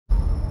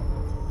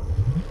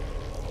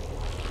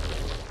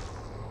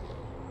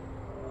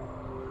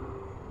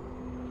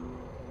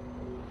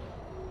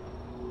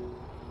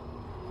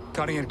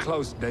Cutting it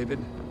close, David.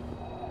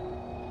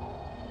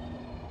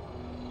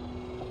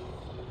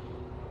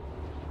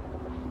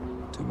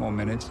 Two more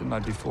minutes and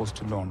I'd be forced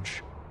to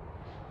launch.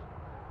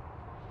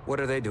 What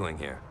are they doing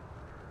here?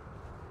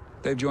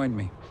 They've joined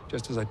me,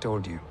 just as I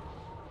told you.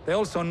 They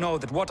also know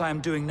that what I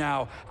am doing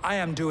now, I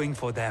am doing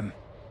for them.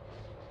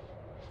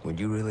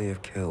 Would you really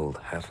have killed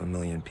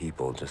 500,000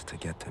 people just to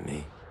get to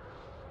me?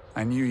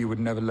 I knew you would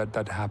never let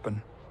that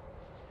happen.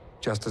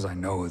 Just as I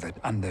know that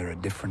under a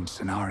different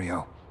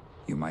scenario,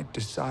 you might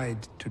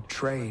decide to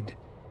trade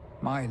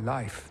my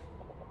life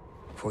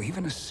for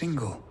even a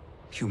single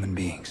human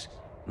being's.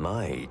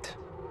 Might,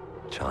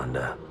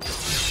 Chanda.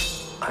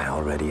 I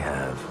already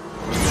have.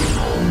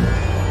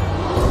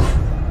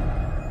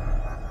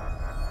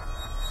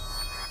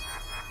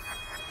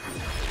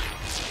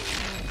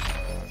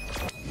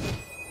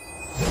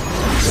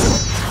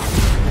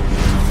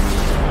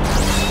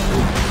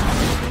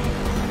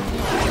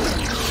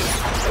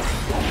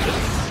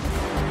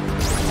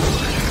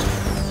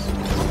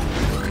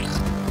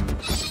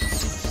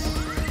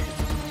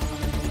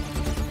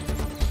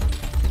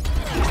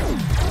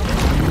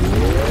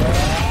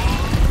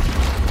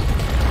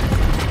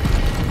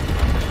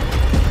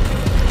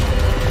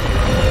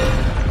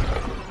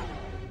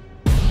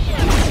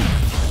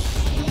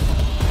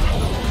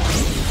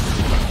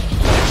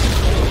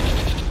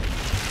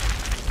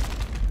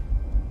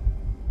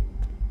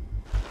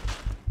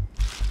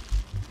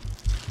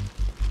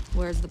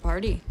 Where's the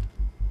party?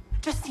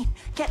 Justine,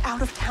 get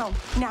out of town,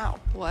 now.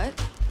 What?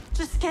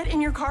 Just get in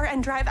your car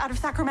and drive out of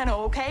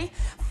Sacramento, okay?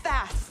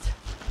 Fast.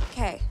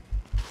 Okay.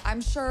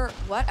 I'm sure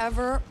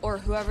whatever or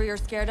whoever you're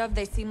scared of,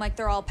 they seem like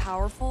they're all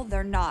powerful.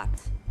 They're not.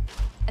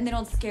 And they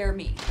don't scare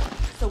me.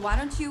 So why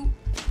don't you...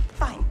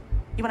 Fine.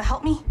 You wanna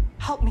help me?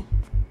 Help me.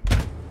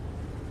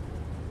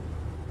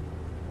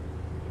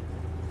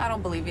 I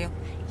don't believe you.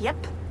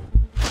 Yep.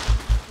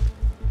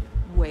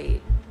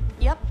 Wait.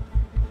 Yep.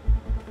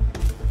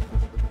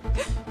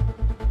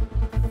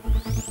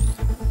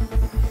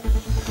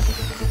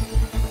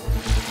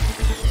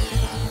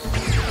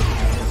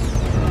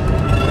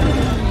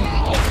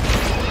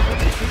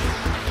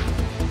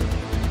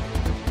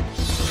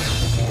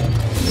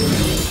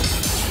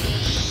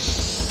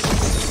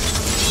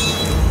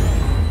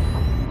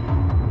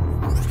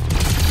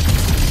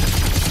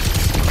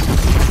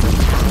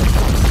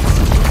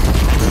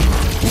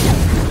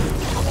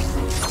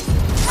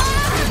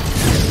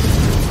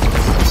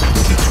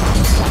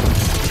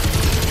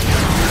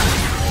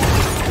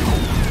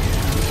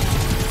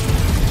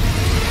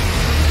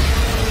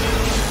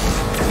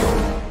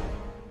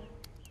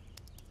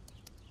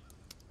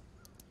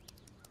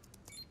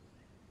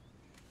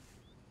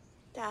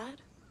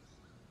 Dad?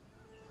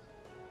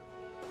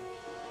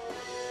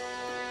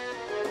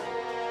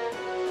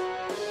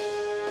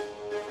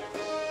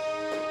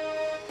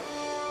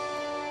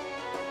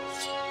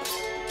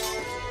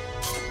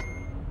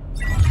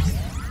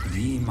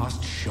 We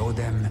must show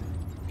them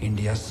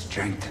India's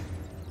strength.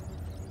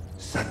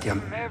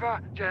 Satyam.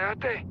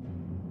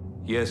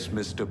 Yes,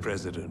 Mr.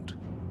 President.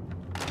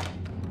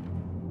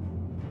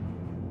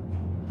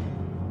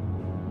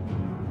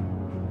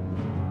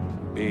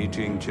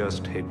 Beijing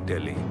just hit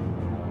Delhi.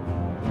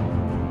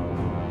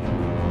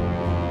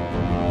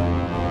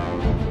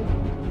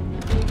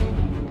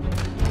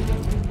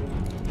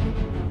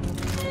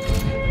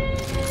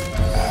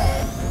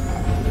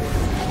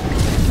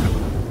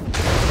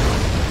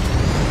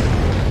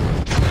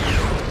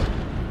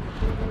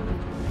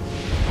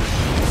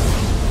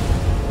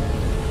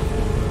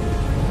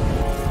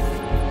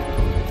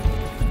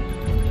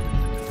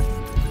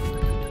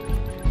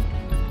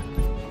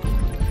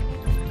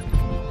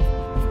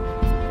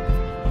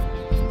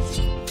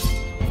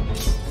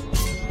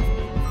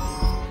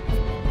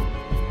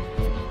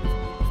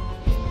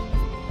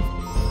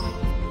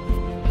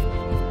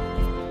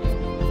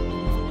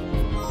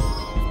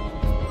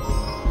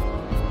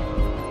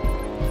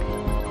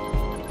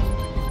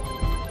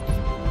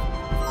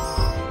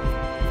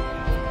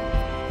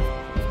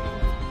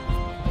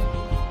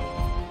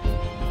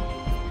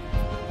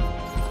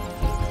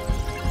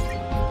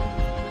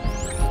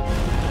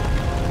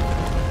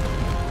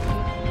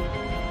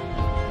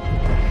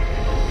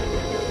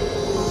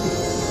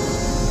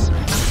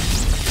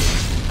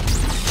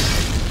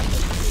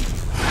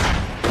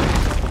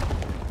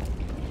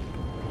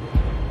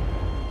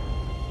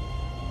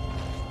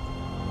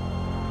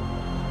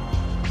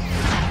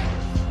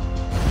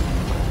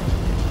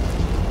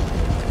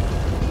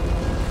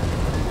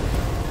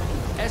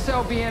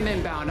 SLBM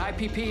inbound.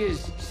 IPP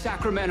is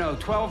Sacramento,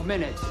 12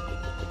 minutes.